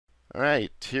All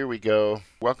right, here we go.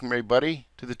 Welcome everybody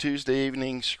to the Tuesday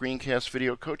evening screencast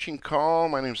video coaching call.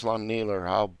 My name is Naylor.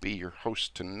 I'll be your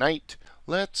host tonight.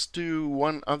 Let's do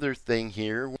one other thing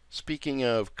here. Speaking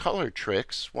of color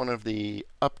tricks, one of the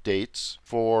updates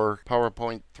for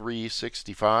PowerPoint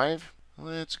 365.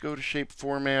 Let's go to shape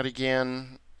format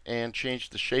again and change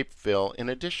the shape fill. In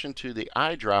addition to the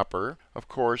eyedropper, of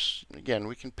course, again,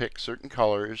 we can pick certain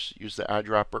colors, use the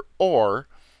eyedropper, or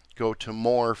go to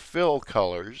more fill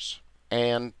colors.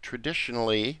 And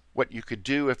traditionally, what you could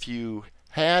do if you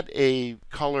had a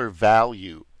color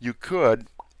value, you could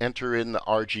enter in the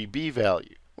RGB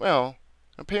value. Well,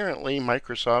 apparently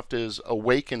Microsoft is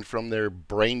awakened from their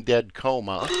brain dead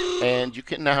coma, and you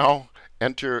can now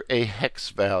enter a hex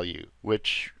value,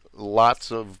 which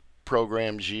lots of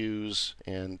programs use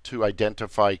and to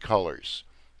identify colors.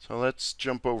 So let's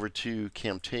jump over to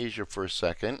Camtasia for a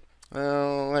second.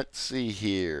 Let's see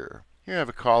here. Here I have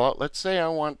a call out. Let's say I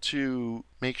want to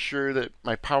make sure that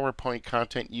my PowerPoint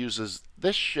content uses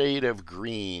this shade of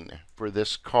green for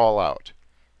this call out.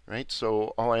 Right?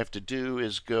 So all I have to do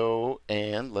is go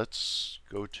and let's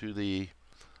go to the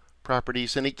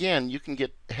properties. And again, you can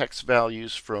get hex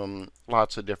values from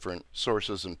lots of different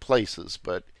sources and places.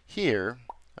 But here,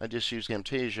 I just use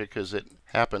Camtasia because it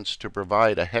happens to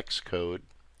provide a hex code.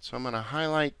 So I'm going to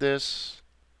highlight this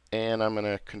and I'm going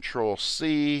to Control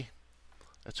C.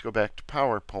 Let's go back to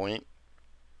PowerPoint.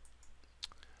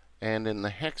 And in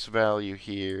the hex value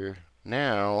here,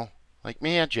 now, like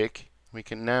magic, we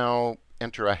can now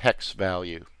enter a hex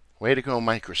value. Way to go,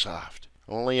 Microsoft.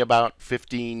 Only about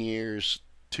 15 years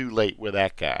too late with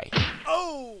that guy.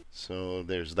 Oh! So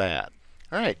there's that.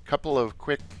 All right, couple of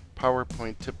quick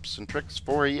PowerPoint tips and tricks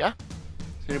for you.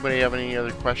 Does anybody have any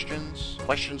other questions?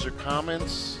 Questions or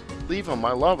comments? Leave them.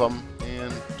 I love them.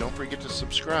 And don't forget to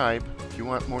subscribe if you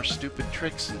want more stupid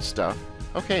tricks and stuff.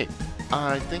 Okay,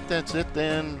 I think that's it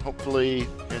then. Hopefully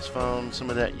you guys found some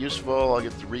of that useful. I'll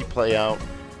get the replay out.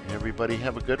 Everybody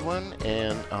have a good one,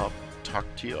 and I'll talk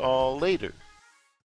to you all later.